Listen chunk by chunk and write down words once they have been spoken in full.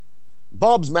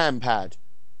Bob's man pad.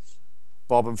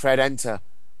 Bob and Fred enter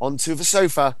onto the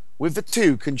sofa with the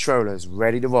two controllers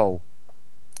ready to roll.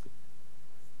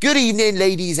 Good evening,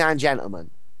 ladies and gentlemen.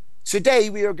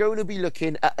 Today we are going to be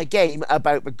looking at a game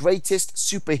about the greatest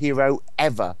superhero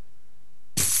ever.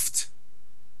 Pfft.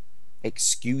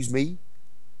 Excuse me?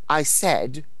 I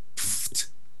said pfft.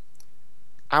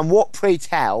 And what, pray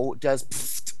tell, does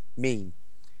pfft mean?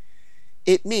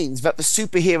 It means that the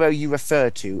superhero you refer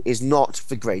to is not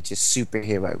the greatest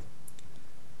superhero.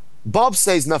 Bob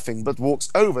says nothing but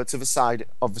walks over to the side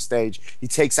of the stage. He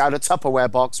takes out a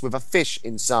Tupperware box with a fish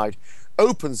inside,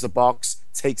 opens the box,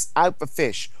 takes out the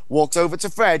fish, walks over to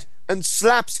Fred and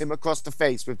slaps him across the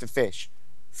face with the fish.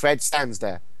 Fred stands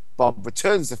there. Bob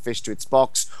returns the fish to its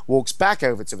box, walks back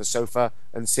over to the sofa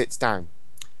and sits down.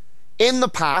 In the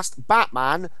past,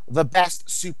 Batman, the best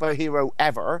superhero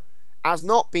ever, has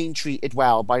not been treated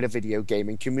well by the video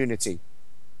gaming community.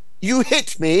 You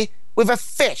hit me with a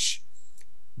fish!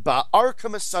 But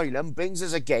Arkham Asylum brings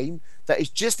us a game that is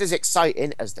just as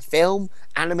exciting as the film,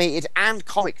 animated and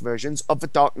comic versions of the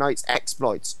Dark Knight's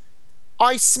exploits.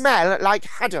 I smell like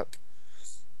haddock.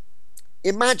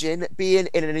 Imagine being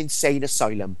in an insane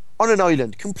asylum, on an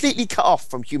island, completely cut off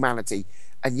from humanity,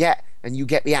 and you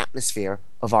get the atmosphere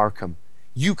of Arkham.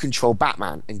 You control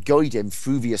Batman and guide him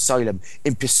through the asylum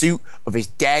in pursuit of his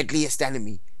deadliest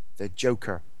enemy, the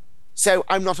Joker. So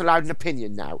I'm not allowed an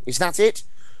opinion now, is that it?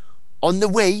 On the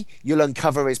way, you'll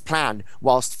uncover his plan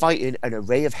whilst fighting an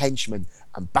array of henchmen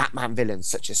and Batman villains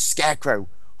such as Scarecrow,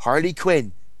 Harley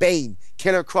Quinn, Bane,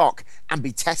 Killer Croc, and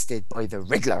be tested by the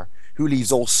Riddler, who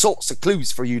leaves all sorts of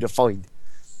clues for you to find.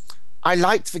 I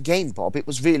liked the game, Bob. It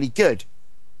was really good.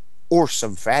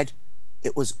 Awesome, Fred.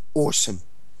 It was awesome.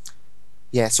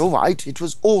 Yes, all right. It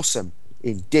was awesome,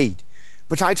 indeed.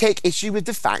 But I take issue with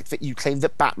the fact that you claim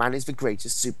that Batman is the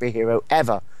greatest superhero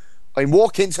ever. I'm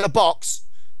walking to the box.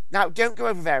 Now, don't go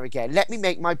over there again. Let me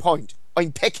make my point.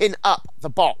 I'm picking up the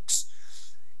box.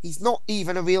 He's not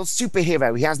even a real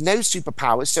superhero. He has no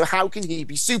superpowers, so how can he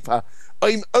be super?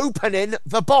 I'm opening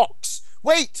the box.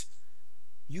 Wait!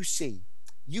 You see,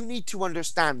 you need to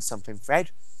understand something,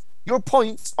 Fred. Your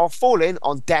points are falling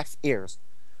on deaf ears.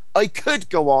 I could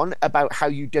go on about how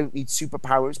you don't need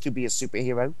superpowers to be a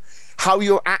superhero, how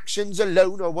your actions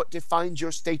alone are what defines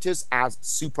your status as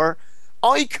super.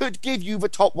 I could give you the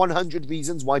top 100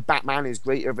 reasons why Batman is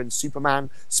greater than Superman,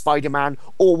 Spider-Man,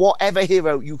 or whatever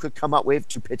hero you could come up with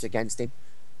to pit against him.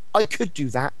 I could do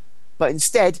that, but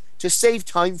instead, to save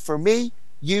time for me,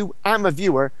 you, and the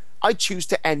viewer, I choose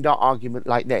to end our argument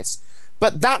like this.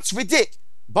 But that's ridiculous.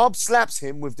 Bob slaps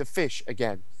him with the fish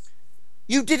again.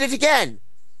 You did it again!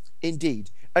 Indeed,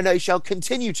 and I shall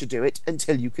continue to do it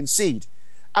until you concede.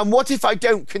 And what if I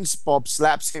don't? Bob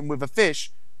slaps him with a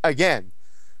fish again.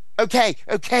 Okay.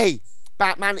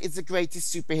 Batman is the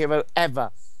greatest superhero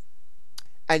ever.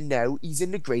 And no, he's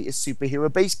in the greatest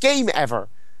superhero-based game ever.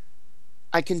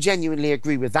 I can genuinely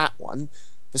agree with that one.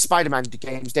 The Spider-Man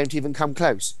games don't even come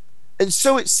close. And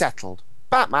so it's settled.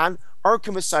 Batman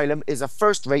Arkham Asylum is a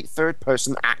first-rate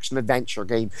third-person action-adventure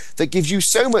game that gives you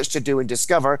so much to do and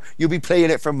discover, you'll be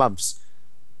playing it for months.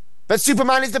 But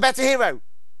Superman is the better hero.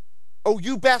 Oh,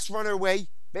 you best run away.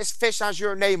 This fish has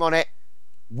your name on it.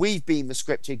 We've been the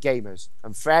Scripted Gamers,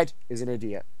 and Fred is an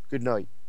idiot. Good night.